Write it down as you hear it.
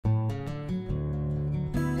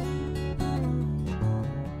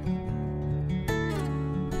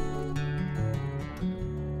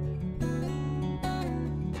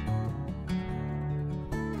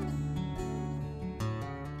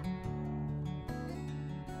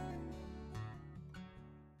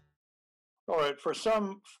All right, for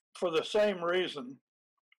the same reason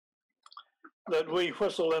that we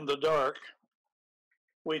whistle in the dark,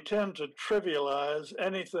 we tend to trivialize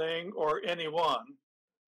anything or anyone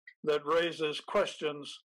that raises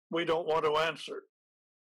questions we don't want to answer,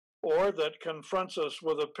 or that confronts us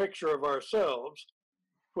with a picture of ourselves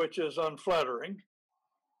which is unflattering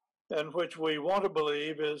and which we want to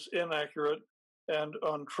believe is inaccurate and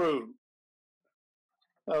untrue.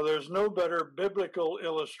 Now, there's no better biblical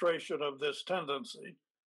illustration of this tendency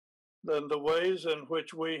than the ways in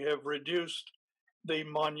which we have reduced the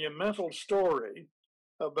monumental story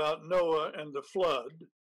about Noah and the flood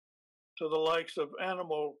to the likes of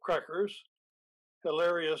animal crackers,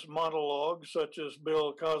 hilarious monologues such as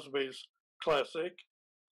Bill Cosby's classic,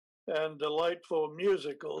 and delightful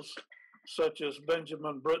musicals such as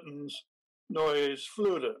Benjamin Britten's Neues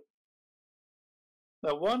Flüte.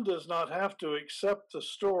 Now, one does not have to accept the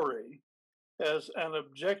story as an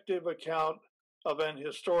objective account of an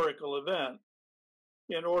historical event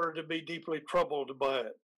in order to be deeply troubled by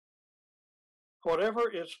it. Whatever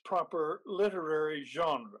its proper literary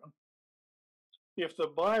genre, if the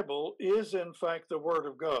Bible is in fact the Word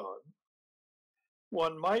of God,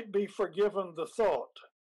 one might be forgiven the thought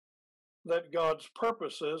that God's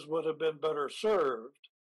purposes would have been better served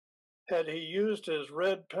had he used his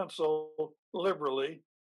red pencil liberally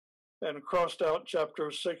and crossed out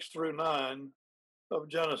chapters 6 through 9 of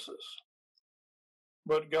Genesis.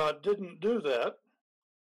 But God didn't do that,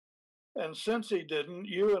 and since he didn't,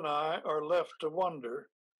 you and I are left to wonder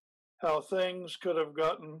how things could have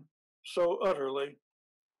gotten so utterly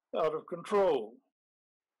out of control.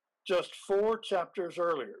 Just 4 chapters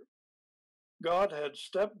earlier, God had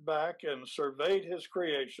stepped back and surveyed his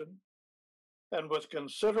creation, and with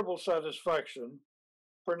considerable satisfaction,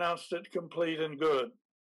 pronounced it complete and good.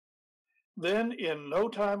 Then, in no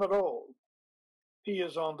time at all, he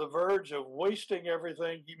is on the verge of wasting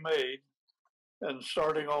everything he made and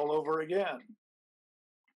starting all over again.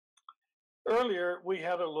 Earlier, we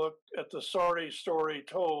had a look at the sorry story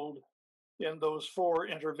told in those 4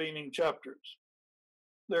 intervening chapters.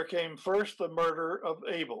 There came first the murder of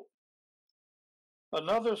Abel.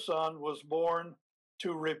 Another son was born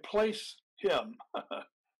to replace him,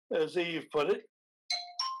 as Eve put it.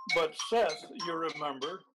 But Seth, you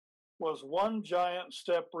remember, was one giant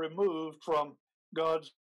step removed from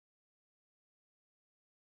God's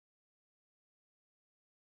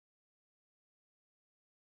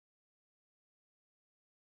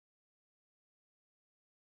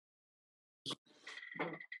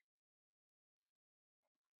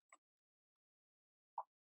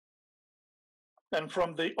and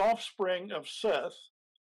from the offspring of Seth,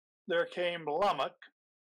 there came Lamech,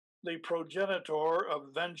 the progenitor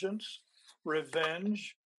of vengeance,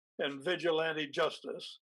 revenge, and vigilante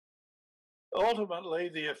justice. Ultimately,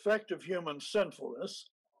 the effect of human sinfulness,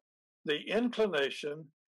 the inclination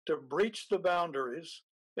to breach the boundaries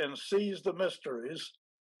and seize the mysteries,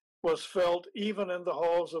 was felt even in the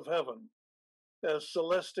halls of heaven as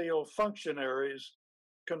celestial functionaries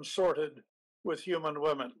consorted with human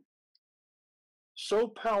women. So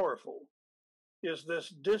powerful is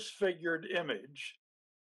this disfigured image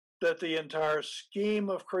that the entire scheme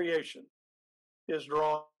of creation is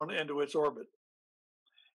drawn into its orbit.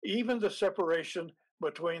 Even the separation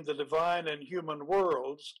between the divine and human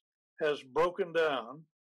worlds has broken down.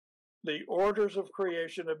 The orders of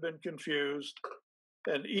creation have been confused,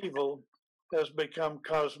 and evil has become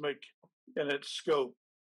cosmic in its scope.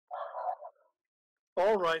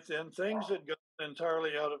 All right, then, things had gotten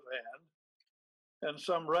entirely out of hand, and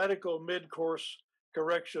some radical mid-course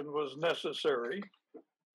correction was necessary.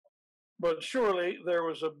 But surely there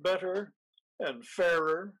was a better and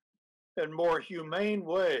fairer and more humane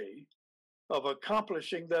way of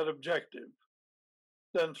accomplishing that objective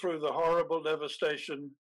than through the horrible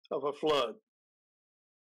devastation of a flood.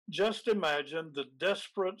 Just imagine the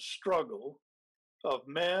desperate struggle of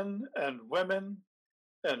men and women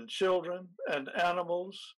and children and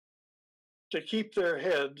animals to keep their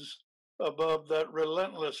heads above that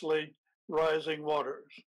relentlessly rising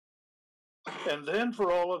waters. And then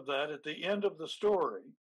for all of that, at the end of the story,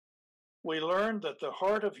 we learn that the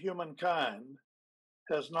heart of humankind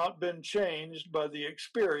has not been changed by the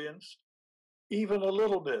experience even a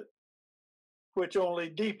little bit, which only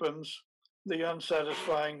deepens the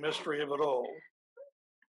unsatisfying mystery of it all.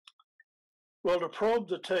 Well, to probe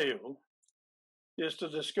the tale is to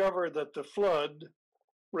discover that the flood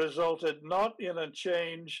resulted not in a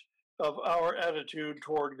change of our attitude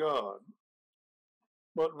toward God,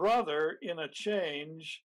 but rather in a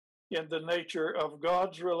change in the nature of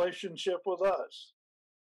God's relationship with us.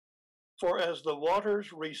 For as the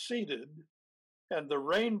waters receded and the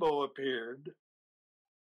rainbow appeared,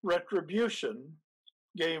 retribution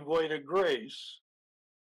gave way to grace,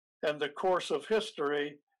 and the course of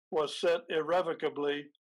history was set irrevocably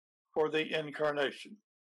for the incarnation.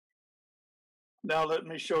 Now let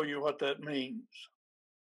me show you what that means.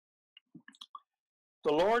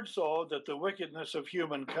 The Lord saw that the wickedness of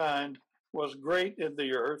humankind was great in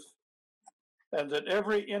the earth, and that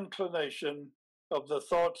every inclination of the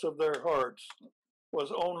thoughts of their hearts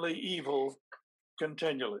was only evil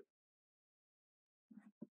continually.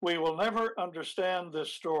 We will never understand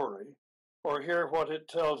this story or hear what it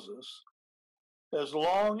tells us as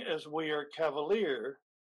long as we are cavalier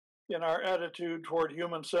in our attitude toward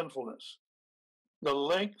human sinfulness, the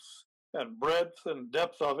length and breadth and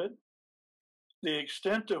depth of it, the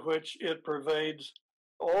extent to which it pervades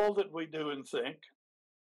all that we do and think,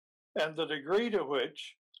 and the degree to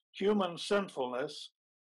which human sinfulness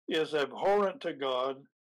is abhorrent to God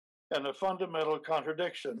and a fundamental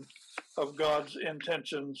contradiction of God's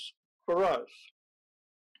intentions for us.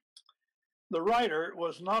 The writer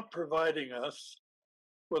was not providing us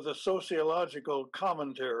with a sociological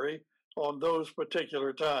commentary on those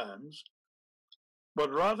particular times,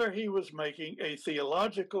 but rather he was making a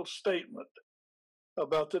theological statement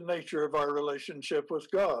about the nature of our relationship with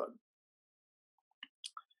God.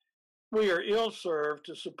 We are ill-served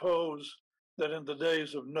to suppose that in the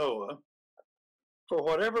days of Noah, for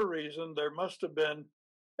whatever reason, there must have been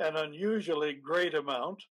an unusually great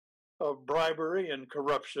amount of bribery and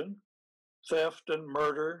corruption, theft and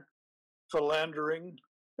murder, philandering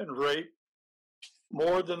and rape,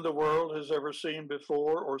 more than the world has ever seen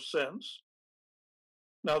before or since.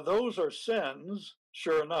 Now, those are sins,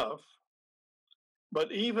 sure enough,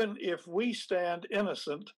 but even if we stand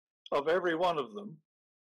innocent of every one of them,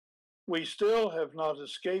 we still have not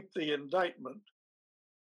escaped the indictment,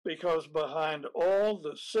 because behind all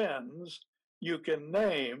the sins you can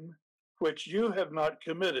name which you have not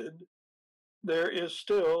committed, there is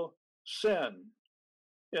still sin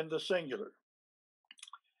in the singular.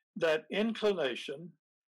 That inclination,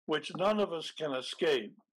 which none of us can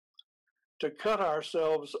escape, to cut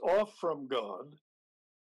ourselves off from God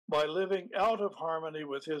by living out of harmony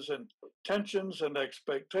with his intentions and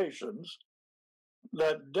expectations,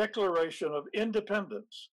 that declaration of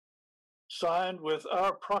independence signed with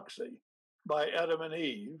our proxy by Adam and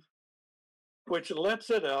Eve, which lets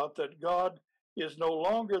it out that God is no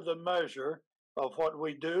longer the measure of what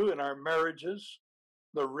we do in our marriages,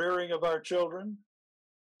 the rearing of our children,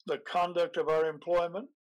 the conduct of our employment,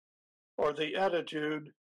 or the attitude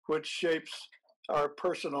which shapes our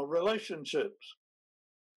personal relationships.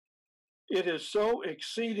 It is so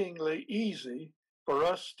exceedingly easy for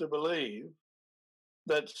us to believe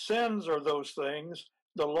that sins are those things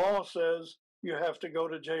the law says you have to go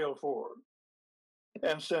to jail for.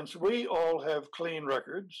 And since we all have clean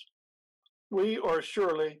records, we are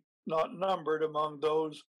surely not numbered among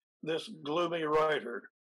those this gloomy writer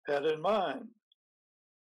had in mind.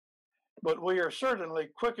 But we are certainly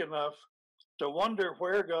quick enough to wonder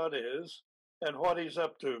where God is and what he's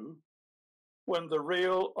up to when the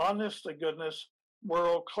real, honest-to-goodness,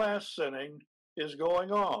 world-class sinning is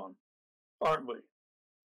going on, aren't we?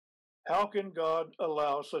 How can God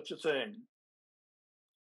allow such a thing?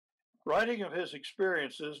 Writing of his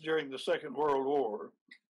experiences during the Second World War,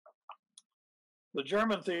 the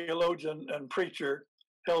German theologian and preacher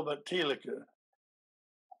Helmut Thielicke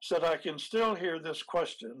said, "I can still hear this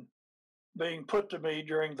question being put to me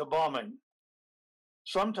during the bombing,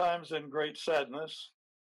 sometimes in great sadness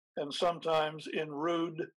and sometimes in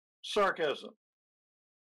rude sarcasm.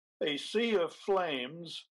 A sea of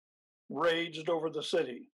flames raged over the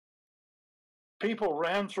city. People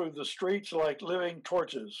ran through the streets like living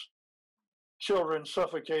torches. Children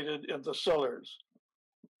suffocated in the cellars.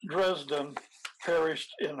 Dresden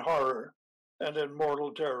perished in horror and in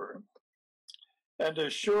mortal terror. And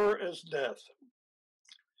as sure as death,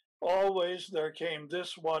 always there came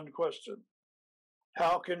this one question: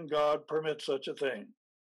 how can God permit such a thing?"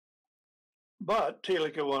 But,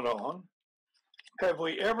 Thielicke went on, have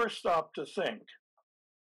we ever stopped to think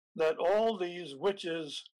that all these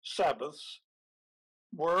witches' Sabbaths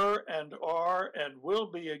were and are and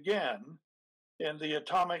will be again in the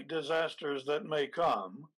atomic disasters that may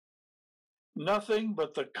come, nothing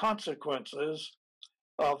but the consequences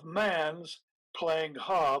of man's playing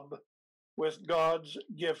hob with God's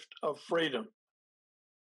gift of freedom,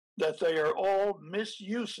 that they are all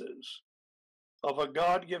misuses of a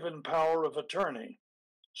God-given power of attorney,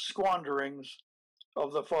 squanderings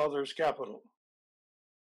of the Father's capital.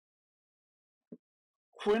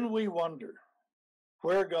 When we wonder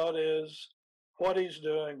where God is, what he's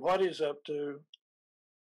doing, what he's up to,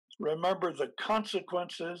 remember the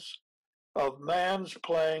consequences of man's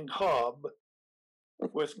playing hob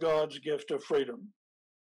with God's gift of freedom.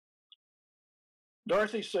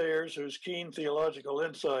 Dorothy Sayers, whose keen theological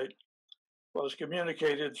insight was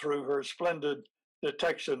communicated through her splendid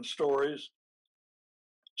detection stories,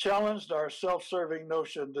 challenged our self-serving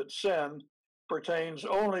notion that sin pertains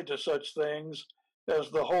only to such things as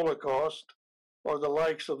the Holocaust or the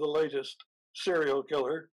likes of the latest serial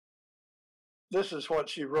killer. This is what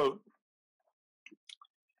she wrote.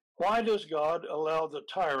 Why does God allow the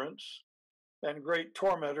tyrants and great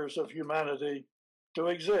tormentors of humanity to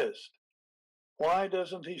exist? Why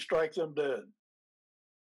doesn't he strike them dead?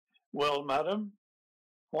 Well, madam,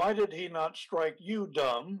 why did he not strike you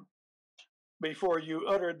dumb before you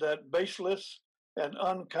uttered that baseless and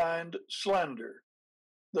unkind slander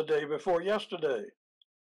the day before yesterday?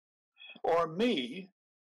 Or me,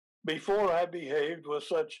 before I behaved with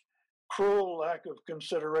such cruel lack of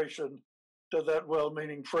consideration to that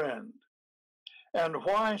well-meaning friend? And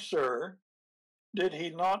why, sir, did he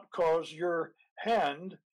not cause your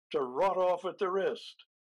hand to rot off at the wrist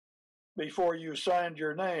before you signed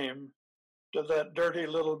your name to that dirty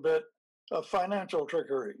little bit of financial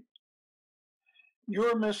trickery?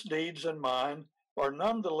 Your misdeeds and mine are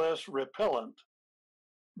nonetheless repellent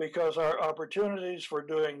because our opportunities for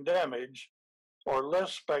doing damage are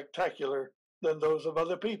less spectacular than those of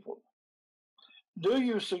other people. Do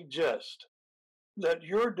you suggest that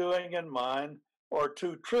your doing and mine are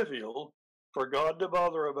too trivial for God to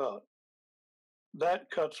bother about?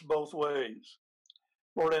 That cuts both ways.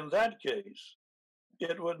 For in that case,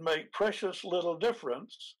 it would make precious little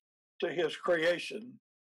difference to his creation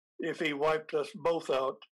if he wiped us both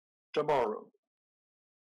out tomorrow.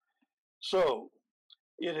 So,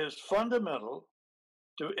 it is fundamental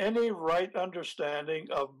to any right understanding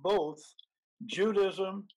of both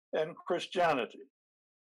Judaism and Christianity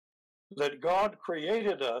that God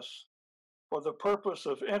created us for the purpose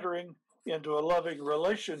of entering into a loving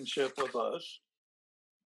relationship with us,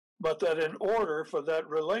 but that in order for that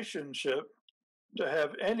relationship to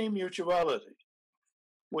have any mutuality,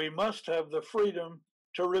 we must have the freedom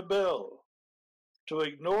to rebel, to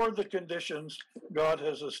ignore the conditions God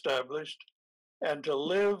has established, and to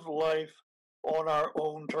live life on our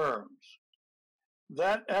own terms.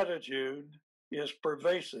 That attitude is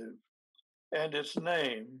pervasive, and its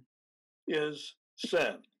name is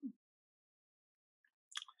sin.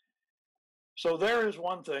 So there is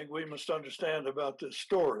one thing we must understand about this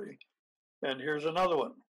story, and here's another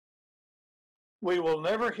one. We will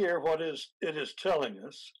never hear what it is telling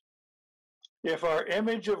us if our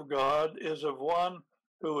image of God is of one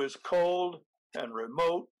who is cold and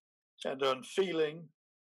remote and unfeeling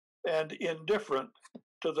and indifferent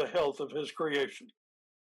to the health of his creation.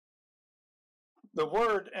 The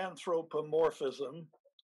word anthropomorphism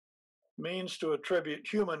means to attribute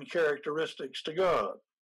human characteristics to God.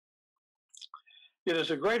 It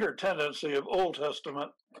is a greater tendency of Old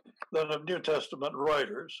Testament than of New Testament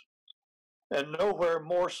writers, and nowhere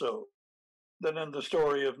more so than in the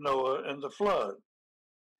story of Noah and the flood.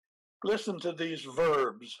 Listen to these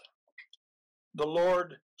verbs. The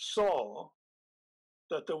Lord saw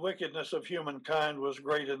that the wickedness of humankind was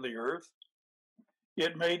great in the earth.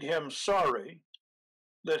 It made him sorry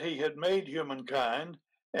that he had made humankind,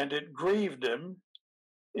 and it grieved him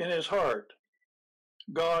in his heart.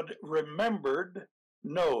 God remembered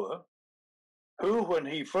Noah, who, when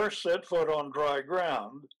he first set foot on dry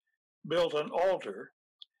ground, built an altar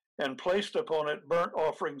and placed upon it burnt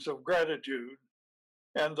offerings of gratitude,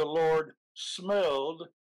 and the Lord smelled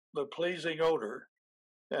the pleasing odor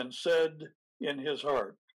and said in his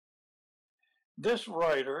heart. This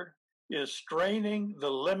writer is straining the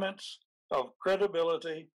limits of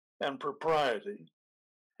credibility and propriety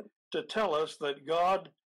to tell us that God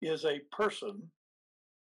is a person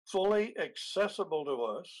fully accessible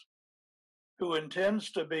to us, who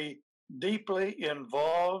intends to be deeply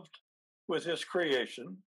involved with his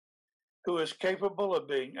creation, who is capable of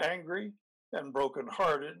being angry and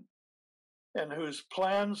brokenhearted, and whose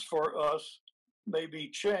plans for us may be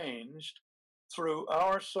changed through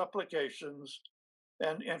our supplications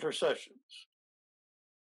and intercessions.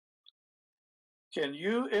 Can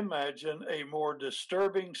you imagine a more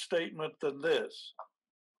disturbing statement than this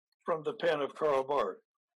from the pen of Karl Barth?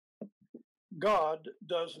 God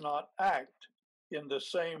does not act in the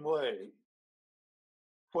same way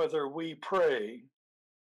whether we pray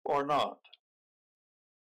or not.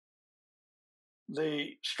 The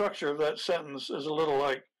structure of that sentence is a little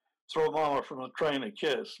like throw mama from the train a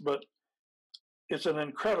kiss, but it's an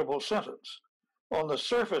incredible sentence. On the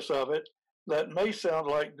surface of it, that may sound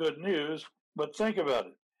like good news, but think about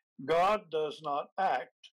it. God does not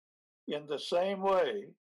act in the same way,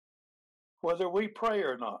 whether we pray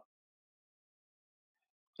or not.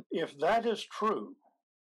 If that is true,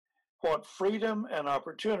 what freedom and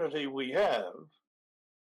opportunity we have,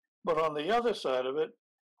 but on the other side of it,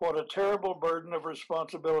 what a terrible burden of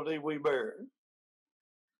responsibility we bear.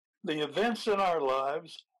 The events in our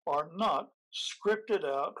lives are not scripted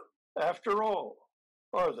out after all,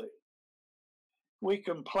 are they? We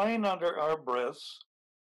complain under our breaths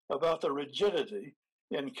about the rigidity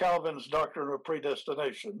in Calvin's doctrine of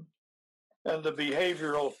predestination and the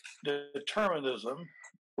behavioral determinism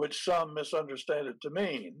which some misunderstand it to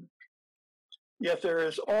mean. Yet there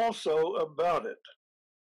is also about it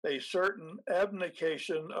a certain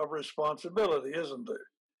abnegation of responsibility, isn't there,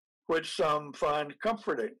 which some find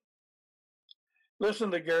comforting. Listen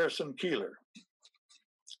to Garrison Keillor.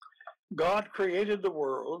 God created the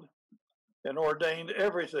world and ordained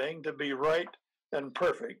everything to be right and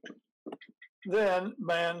perfect. Then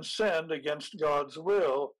man sinned against God's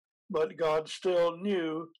will, but God still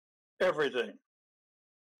knew everything.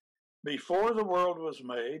 Before the world was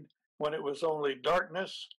made, when it was only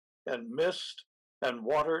darkness and mist and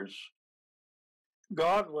waters,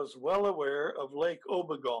 God was well aware of Lake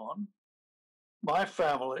Obegon, my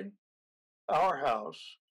family, our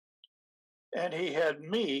house, and he had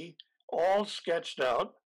me all sketched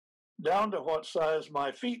out down to what size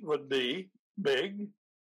my feet would be, big,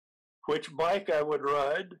 which bike I would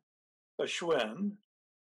ride, a Schwinn,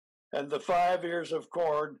 and the 5 ears of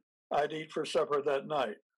corn I'd eat for supper that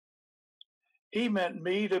night. He meant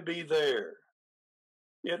me to be there.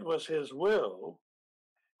 It was his will,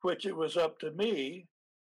 which it was up to me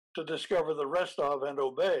to discover the rest of and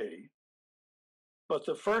obey. But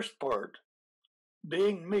the first part,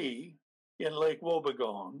 being me in Lake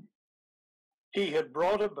Wobegon, he had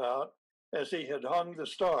brought about as he had hung the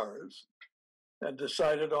stars and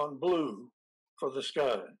decided on blue for the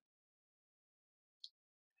sky.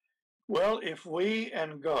 Well, if we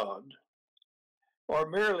and God are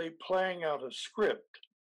merely playing out a script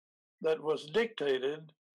that was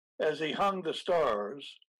dictated as he hung the stars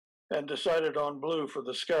and decided on blue for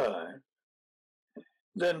the sky,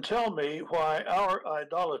 then tell me why our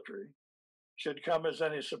idolatry should come as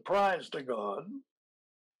any surprise to God,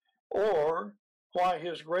 or why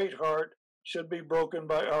his great heart should be broken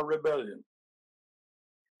by our rebellion.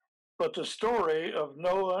 But the story of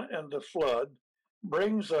Noah and the flood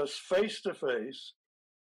brings us face to face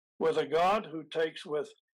with a God who takes with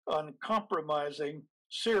uncompromising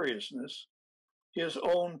seriousness his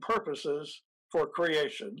own purposes for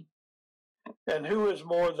creation, and who is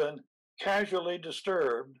more than casually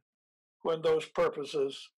disturbed when those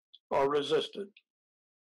purposes are resisted.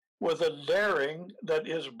 With a daring that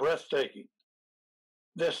is breathtaking,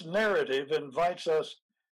 this narrative invites us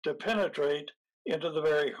to penetrate into the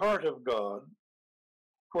very heart of God,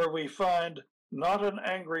 where we find not an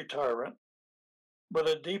angry tyrant, but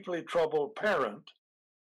a deeply troubled parent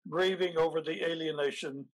grieving over the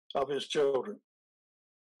alienation of his children.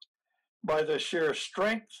 By the sheer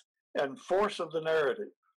strength and force of the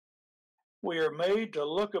narrative, we are made to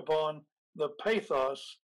look upon the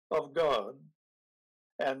pathos of God,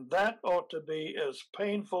 and that ought to be as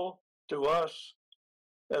painful to us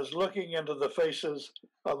as looking into the faces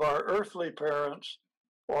of our earthly parents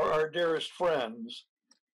or our dearest friends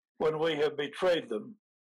when we have betrayed them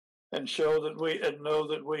and know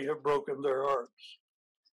that we have broken their hearts.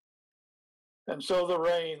 And so the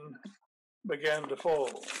rain began to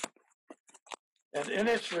fall. And in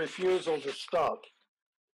its refusal to stop,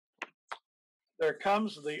 there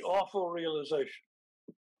comes the awful realization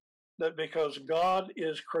that because God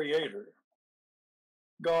is creator,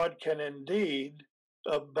 God can indeed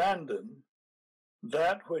abandon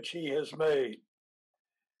that which he has made.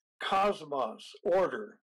 Cosmos,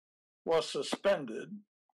 order, was suspended,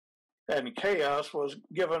 and chaos was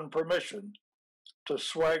given permission to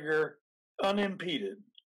swagger unimpeded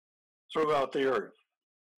throughout the earth.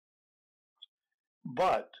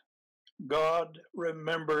 But God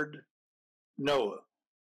remembered Noah.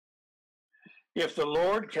 If the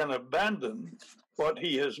Lord can abandon what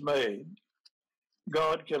he has made,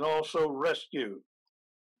 God can also rescue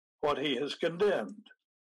what he has condemned.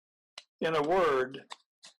 In a word,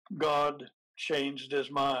 God changed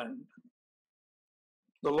his mind.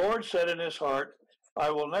 The Lord said in his heart,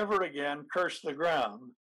 I will never again curse the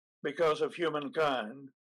ground because of humankind,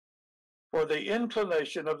 for the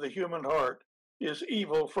inclination of the human heart is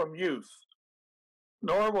evil from youth,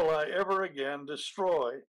 nor will I ever again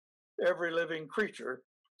destroy every living creature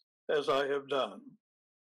as I have done.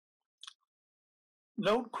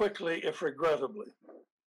 Note quickly, if regrettably,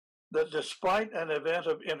 that despite an event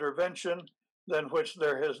of intervention than which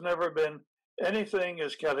there has never been anything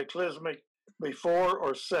is cataclysmic before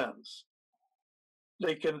or since.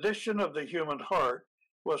 The condition of the human heart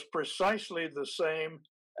was precisely the same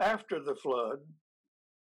after the flood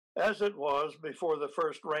as it was before the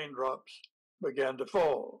first raindrops began to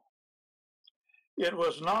fall. It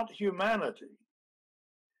was not humanity,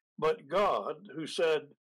 but God who said,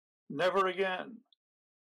 "Never again,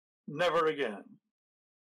 never again."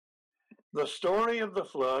 The story of the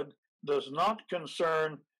flood does not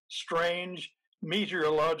concern strange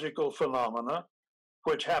meteorological phenomena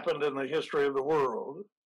which happened in the history of the world,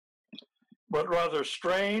 but rather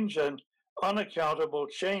strange and unaccountable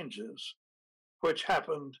changes which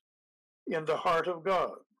happened in the heart of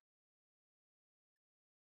God.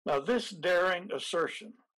 Now, this daring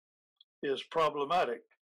assertion is problematic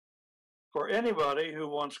for anybody who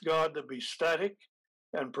wants God to be static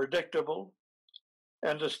and predictable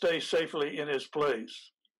and to stay safely in his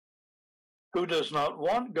place, who does not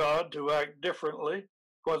want God to act differently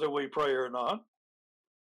whether we pray or not.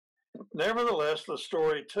 Nevertheless, the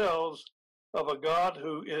story tells of a God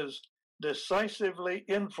who is decisively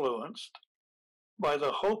influenced by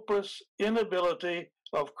the hopeless inability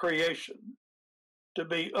of creation to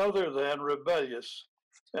be other than rebellious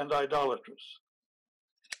and idolatrous.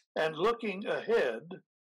 And looking ahead,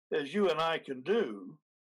 as you and I can do,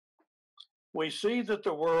 we see that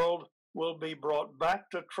the world will be brought back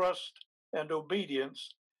to trust and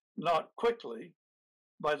obedience, not quickly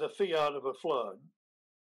by the fiat of a flood,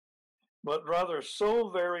 but rather so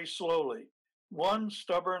very slowly, one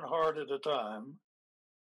stubborn heart at a time,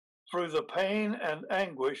 through the pain and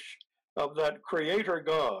anguish of that Creator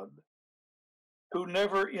God who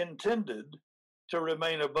never intended to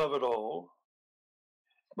remain above it all,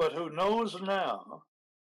 but who knows now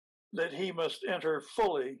that he must enter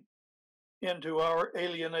fully into our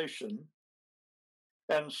alienation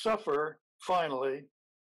and suffer finally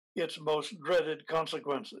its most dreaded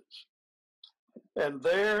consequences. And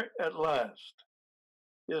there at last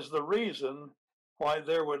is the reason why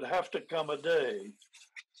there would have to come a day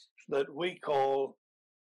that we call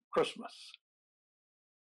Christmas.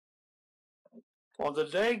 On the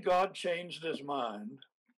day God changed his mind,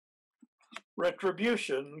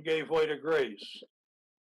 retribution gave way to grace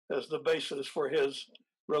as the basis for his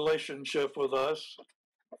relationship with us.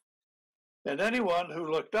 And anyone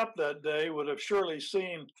who looked up that day would have surely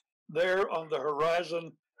seen there on the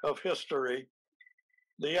horizon of history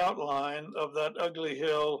the outline of that ugly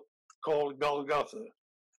hill called Golgotha,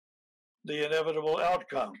 the inevitable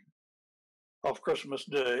outcome of Christmas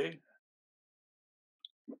Day.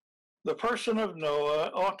 The person of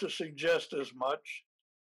Noah ought to suggest as much,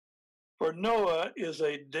 for Noah is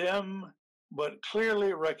a dim but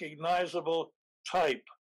clearly recognizable type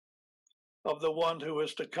of the one who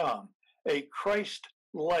is to come, a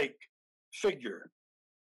Christ-like figure,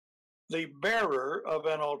 the bearer of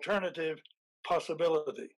an alternative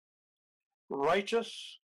possibility,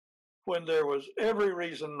 righteous when there was every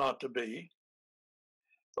reason not to be,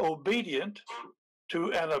 obedient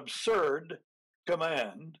to an absurd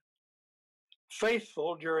command,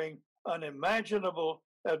 faithful during unimaginable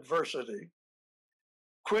adversity,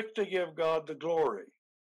 quick to give God the glory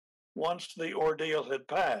once the ordeal had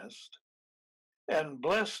passed, and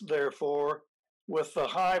blessed, therefore, with the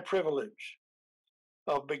high privilege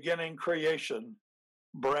of beginning creation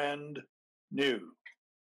brand new.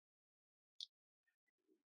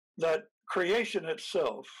 That creation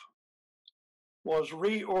itself was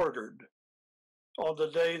reordered on the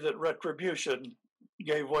day that retribution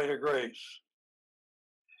gave way to grace.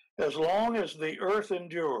 As long as the earth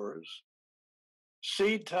endures,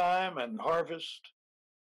 seed time and harvest,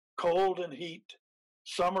 cold and heat,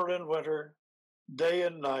 summer and winter, day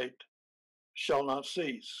and night shall not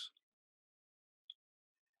cease.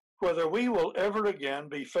 Whether we will ever again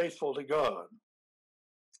be faithful to God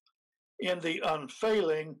in the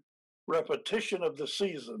unfailing repetition of the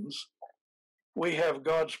seasons, we have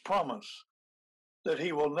God's promise that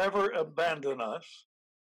he will never abandon us,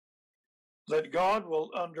 that God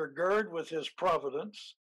will undergird with his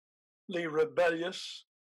providence the rebellious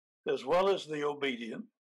as well as the obedient,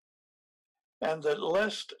 and that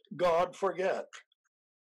lest God forget,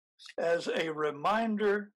 as a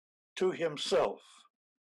reminder to himself,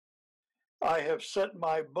 I have set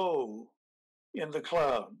my bow in the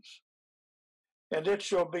clouds, and it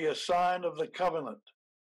shall be a sign of the covenant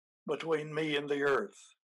between me and the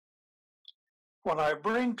earth. When I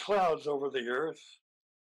bring clouds over the earth,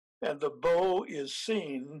 and the bow is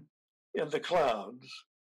seen in the clouds,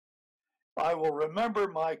 I will remember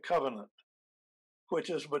my covenant, which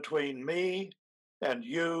is between me and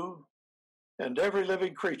you and every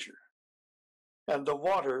living creature, and the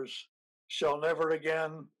waters shall never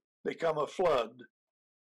again become a flood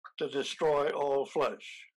to destroy all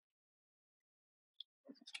flesh.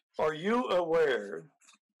 Are you aware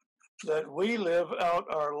that we live out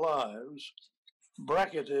our lives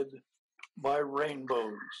bracketed by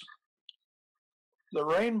rainbows? The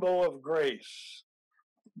rainbow of grace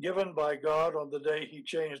given by God on the day he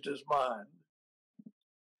changed his mind,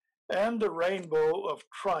 and the rainbow of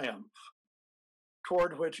triumph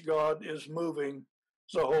toward which God is moving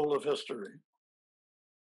the whole of history.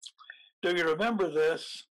 Do you remember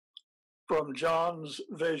this from John's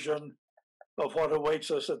vision of what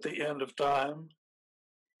awaits us at the end of time?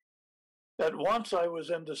 At once I was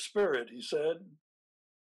in the Spirit, he said,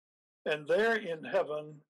 and there in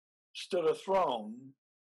heaven stood a throne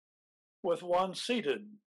with one seated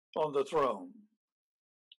on the throne.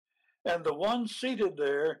 And the one seated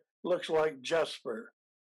there looks like jasper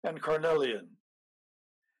and carnelian.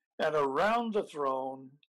 And around the throne,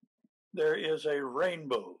 there is a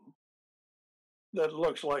rainbow that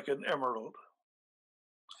looks like an emerald.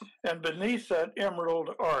 And beneath that emerald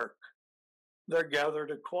arc, there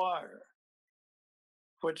gathered a choir,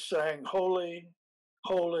 which sang, Holy,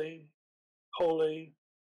 holy, holy,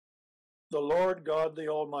 the Lord God the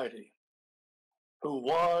Almighty, who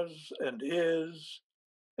was and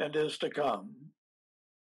is to come.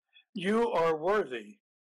 You are worthy,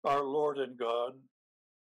 our Lord and God,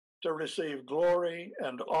 to receive glory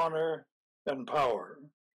and honor and power.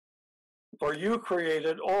 For you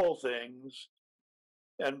created all things,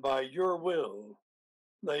 and by your will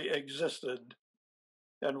they existed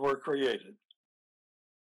and were created.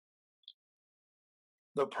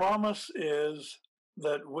 The promise is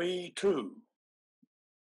that we too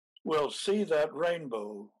will see that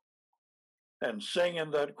rainbow and sing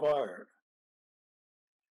in that choir,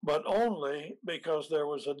 but only because there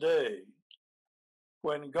was a day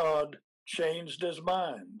when God changed his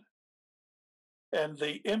mind, and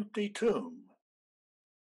the empty tomb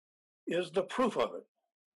is the proof of it.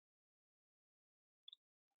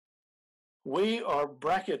 We are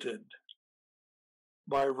bracketed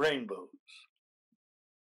by rainbows.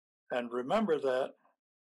 And remember that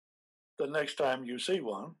the next time you see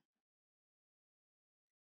one.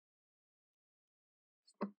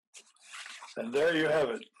 And there you have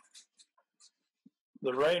it.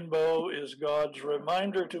 The rainbow is God's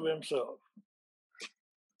reminder to himself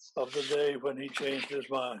of the day when he changed his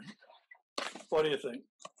mind. What do you think?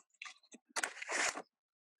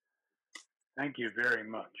 Thank you very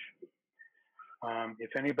much.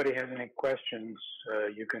 If anybody has any questions,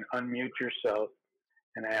 you can unmute yourself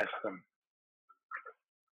and ask them.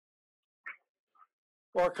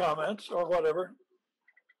 Or comments, or whatever.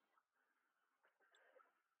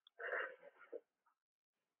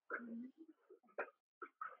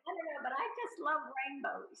 I don't know, but I just love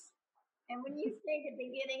rainbows. And when you say the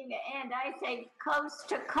beginning to end, I say coast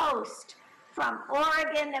to coast, from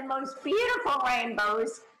Oregon, the most beautiful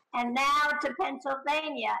rainbows, and now to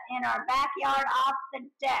Pennsylvania in our backyard off the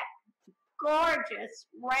deck. Gorgeous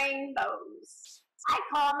rainbows. I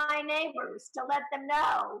call my neighbors to let them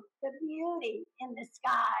know the beauty in the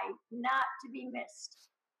sky, not to be missed.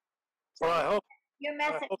 So well, I hope your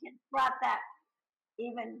message has brought that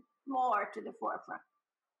even more to the forefront.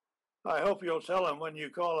 I hope you'll tell them when you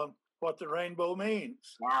call them what the rainbow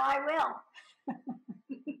means. Now I will.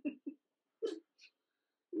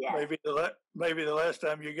 Yes. Maybe the last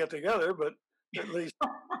time you get together, but at least.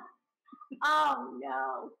 Oh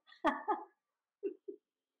no.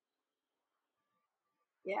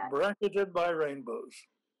 Yeah. Bracketed by rainbows.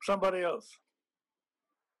 Somebody else.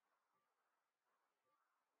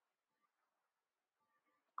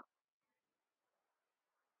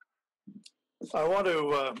 I want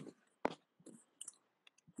to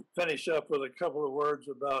finish up with a couple of words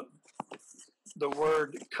about the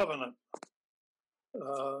word covenant,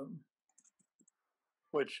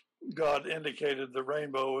 which God indicated the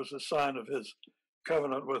rainbow was a sign of his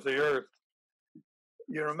covenant with the earth.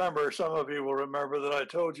 You remember, some of you will remember that I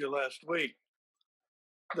told you last week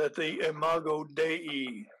that the imago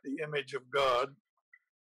Dei, the image of God,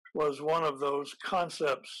 was one of those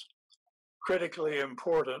concepts critically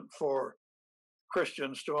important for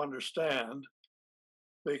Christians to understand,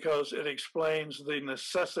 because it explains the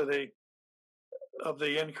necessity of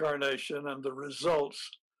the incarnation and the results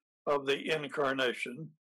of the incarnation,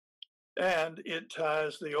 and it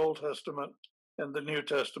ties the Old Testament and the New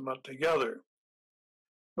Testament together.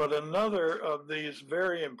 But another of these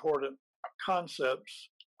very important concepts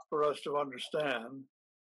for us to understand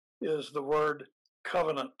is the word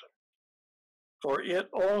covenant, for it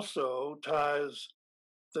also ties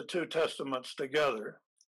the two testaments together,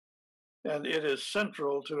 and it is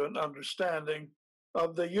central to an understanding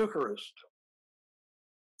of the Eucharist.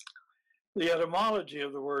 The etymology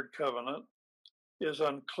of the word covenant is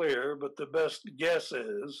unclear, but the best guess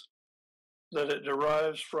is that it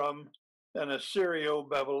derives from an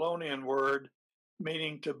Assyrio-Babylonian word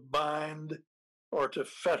meaning to bind or to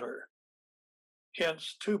fetter.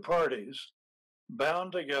 Hence, two parties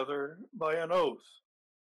bound together by an oath.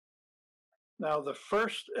 Now, the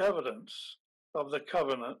first evidence of the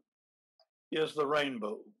covenant is the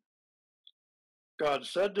rainbow. God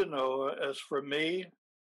said to Noah, "As for me,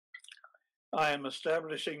 I am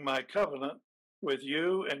establishing my covenant with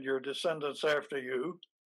you and your descendants after you,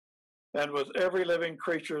 and with every living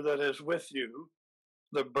creature that is with you,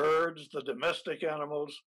 the birds, the domestic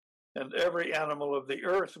animals, and every animal of the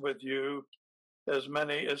earth with you, as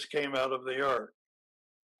many as came out of the ark,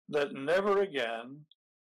 that never again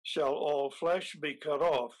shall all flesh be cut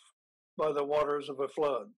off by the waters of a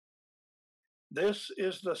flood. This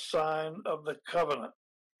is the sign of the covenant.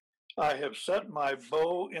 I have set my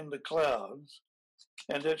bow in the clouds,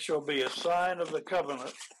 and it shall be a sign of the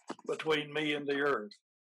covenant between me and the earth.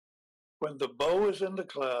 When the bow is in the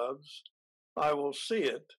clouds, I will see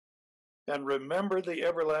it and remember the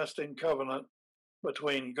everlasting covenant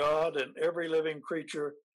between God and every living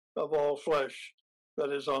creature of all flesh that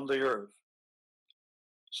is on the earth."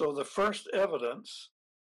 So the first evidence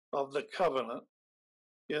of the covenant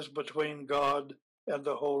is between God and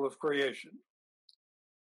the whole of creation.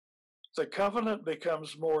 The covenant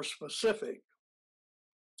becomes more specific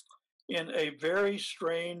in a very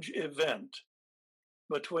strange event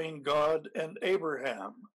between God and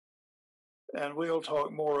Abraham. And we'll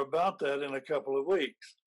talk more about that in a couple of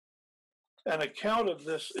weeks. An account of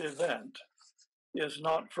this event is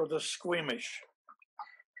not for the squeamish.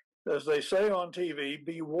 As they say on TV,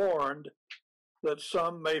 be warned that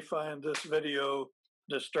some may find this video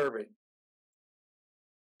disturbing.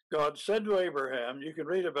 God said to Abraham, you can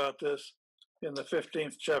read about this in the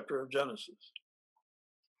 15th chapter of Genesis.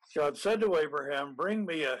 God said to Abraham, "Bring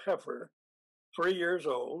me a heifer, 3 years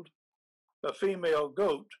old, a female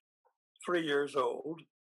goat, 3 years old,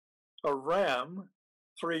 a ram,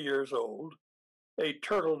 3 years old, a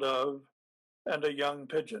turtle dove, and a young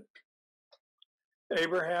pigeon."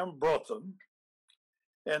 Abraham brought them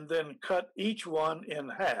and then cut each one in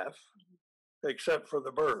half, except for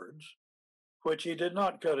the birds, which he did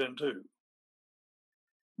not cut in two.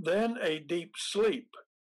 Then a deep sleep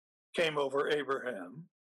came over Abraham,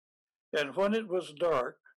 and when it was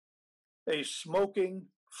dark, a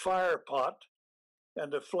smoking fire pot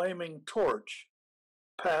and a flaming torch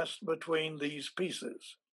passed between these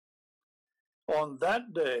pieces. On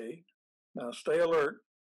that day, now stay alert,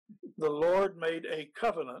 the Lord made a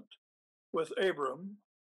covenant with Abram,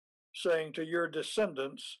 saying, "To your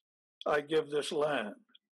descendants I give this land."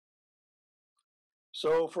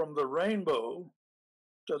 So from the rainbow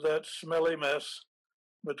to that smelly mess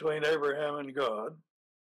between Abraham and God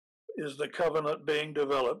is the covenant being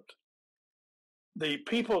developed. The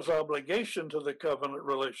people's obligation to the covenant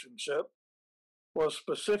relationship was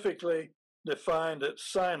specifically defined at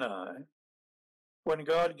Sinai when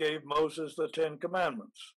God gave Moses the 10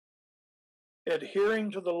 Commandments.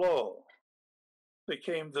 Adhering to the law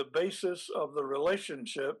became the basis of the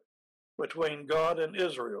relationship between God and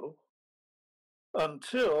Israel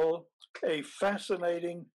until a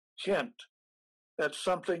fascinating hint at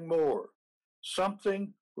something more,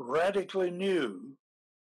 something radically new,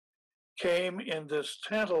 came in this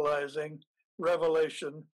tantalizing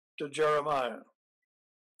revelation to Jeremiah.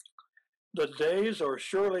 "The days are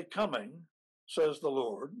surely coming, says the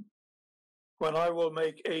Lord, when I will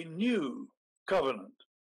make a new covenant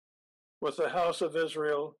with the house of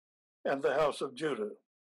Israel and the house of Judah.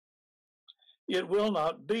 It will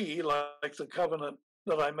not be like the covenant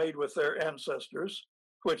that I made with their ancestors,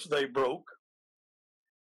 which they broke.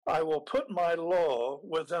 I will put my law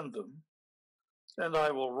within them, and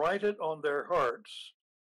I will write it on their hearts,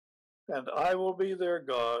 and I will be their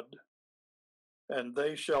God, and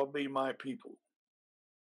they shall be my people."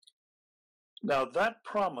 Now that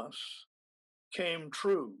promise came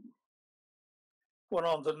true when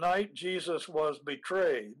on the night Jesus was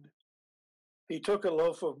betrayed, he took a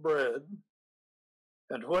loaf of bread,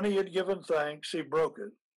 and when he had given thanks, he broke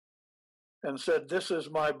it and said, "This is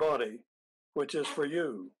my body, which is for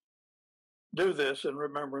you. Do this in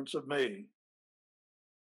remembrance of me."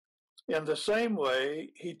 In the same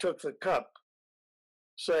way, he took the cup,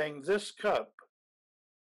 saying, "This cup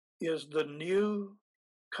is the new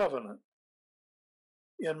covenant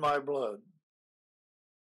in my blood.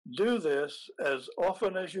 Do this as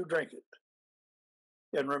often as you drink it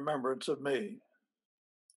in remembrance of me."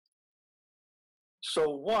 So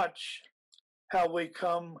watch how we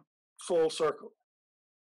come full circle.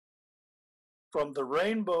 From the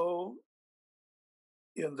rainbow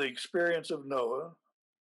in the experience of Noah,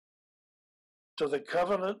 to the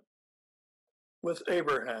covenant with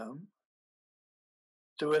Abraham,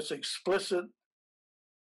 to its explicit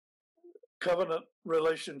covenant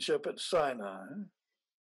relationship at Sinai,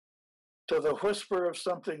 to the whisper of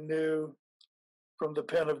something new from the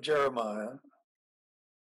pen of Jeremiah,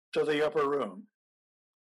 to the upper room.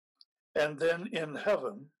 And then in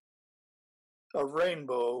heaven, a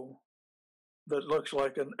rainbow that looks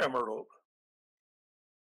like an emerald.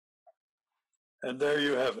 And there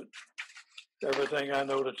you have it. Everything I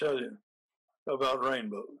know to tell you about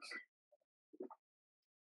rainbows.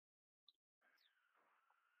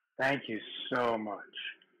 Thank you so much.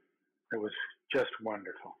 It was just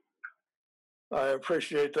wonderful. I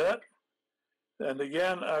appreciate that. And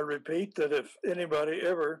again, I repeat that if anybody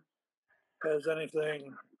ever has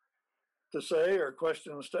anything to say or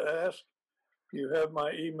questions to ask, you have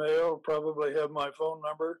my email, probably have my phone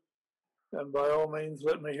number, and by all means,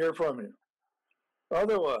 let me hear from you.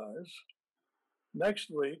 Otherwise, next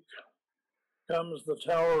week comes the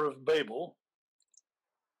Tower of Babel,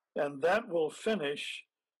 and that will finish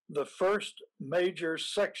the first major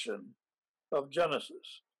section of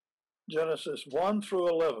Genesis. Genesis 1 through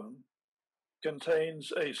 11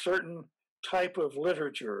 contains a certain type of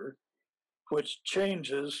literature which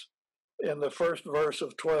changes in the first verse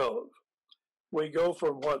of 12. We go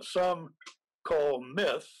from what some call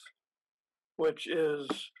myth, which is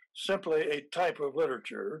simply a type of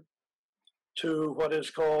literature, to what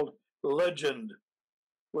is called legend,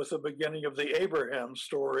 with the beginning of the Abraham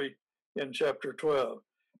story in chapter 12.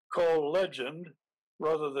 Called legend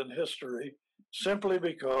rather than history, simply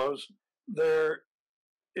because there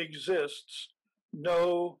exists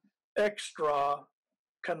no extra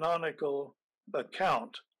canonical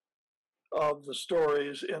account of the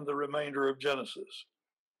stories in the remainder of Genesis.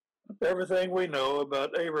 Everything we know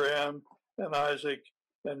about Abraham and Isaac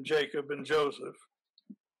and Jacob and Joseph,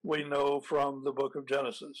 we know from the book of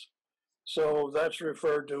Genesis. So that's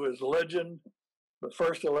referred to as legend. The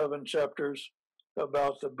first 11 chapters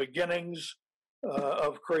about the beginnings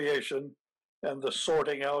of creation and the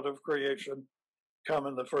sorting out of creation come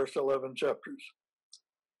in the first 11 chapters.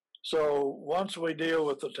 So once we deal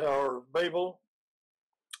with the Tower of Babel,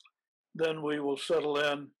 then we will settle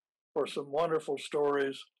in for some wonderful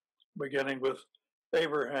stories, beginning with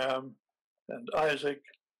Abraham and Isaac,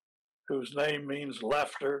 whose name means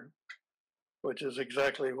laughter, which is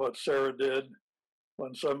exactly what Sarah did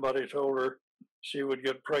when somebody told her she would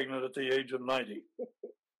get pregnant at the age of 90.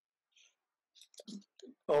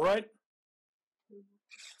 All right?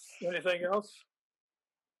 Anything else?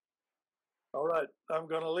 All right, I'm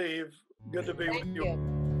going to leave. Good to be with you.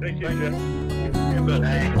 Thank you, Jim. You bet.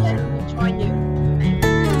 Thank you. Join you.